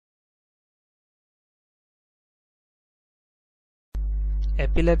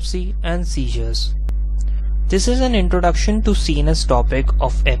Epilepsy and Seizures. This is an introduction to CNS topic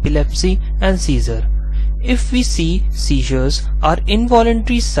of epilepsy and seizure. If we see, seizures are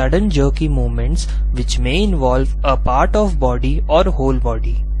involuntary sudden jerky movements which may involve a part of body or whole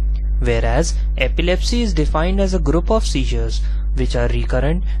body, whereas epilepsy is defined as a group of seizures which are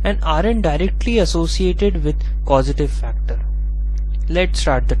recurrent and aren't directly associated with causative factor. Let's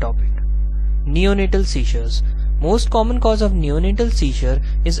start the topic. Neonatal seizures. Most common cause of neonatal seizure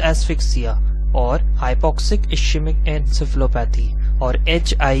is asphyxia or hypoxic ischemic encephalopathy or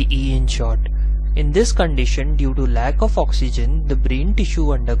HIE in short. In this condition, due to lack of oxygen, the brain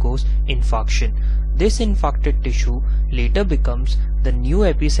tissue undergoes infarction. This infarcted tissue later becomes the new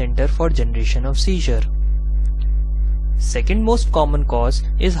epicenter for generation of seizure. Second most common cause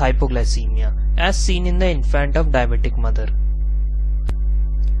is hypoglycemia, as seen in the infant of diabetic mother.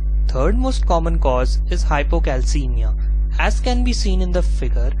 Third most common cause is hypocalcemia. As can be seen in the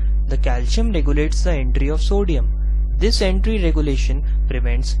figure, the calcium regulates the entry of sodium. This entry regulation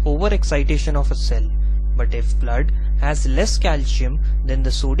prevents overexcitation of a cell. But if blood has less calcium, then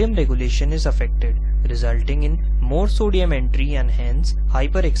the sodium regulation is affected, resulting in more sodium entry and hence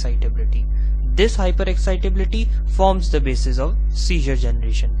hyperexcitability. This hyperexcitability forms the basis of seizure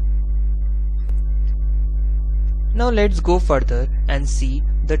generation. Now let's go further and see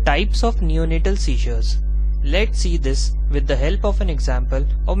the types of neonatal seizures. Let's see this with the help of an example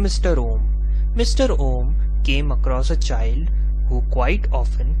of Mr. Om. Mr. Om came across a child who quite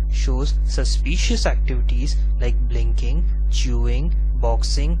often shows suspicious activities like blinking, chewing,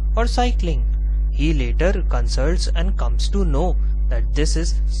 boxing or cycling. He later consults and comes to know that this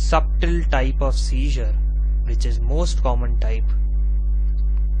is subtle type of seizure, which is most common type.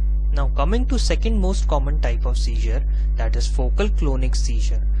 Now coming to second most common type of seizure, that is focal clonic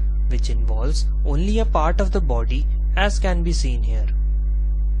seizure, which involves only a part of the body as can be seen here.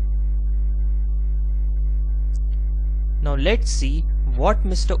 Now let's see what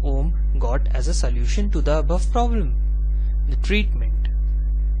Mr. Om got as a solution to the above problem. The treatment.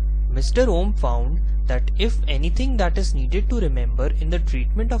 Mr. Om found that if anything that is needed to remember in the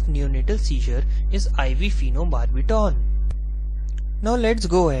treatment of neonatal seizure is IV phenobarbital. Now let's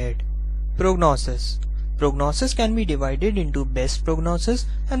go ahead. Prognosis. Prognosis can be divided into best prognosis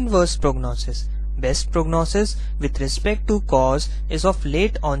and worst prognosis. Best prognosis with respect to cause is of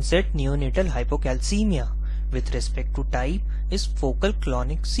late onset neonatal hypocalcemia. With respect to type is focal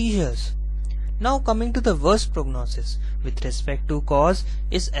clonic seizures. Now coming to the worst prognosis with respect to cause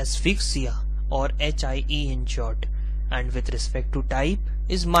is asphyxia or HIE in short, and with respect to type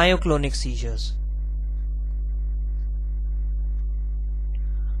is myoclonic seizures.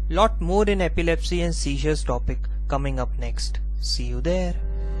 Lot more in epilepsy and seizures topic coming up next. See you there.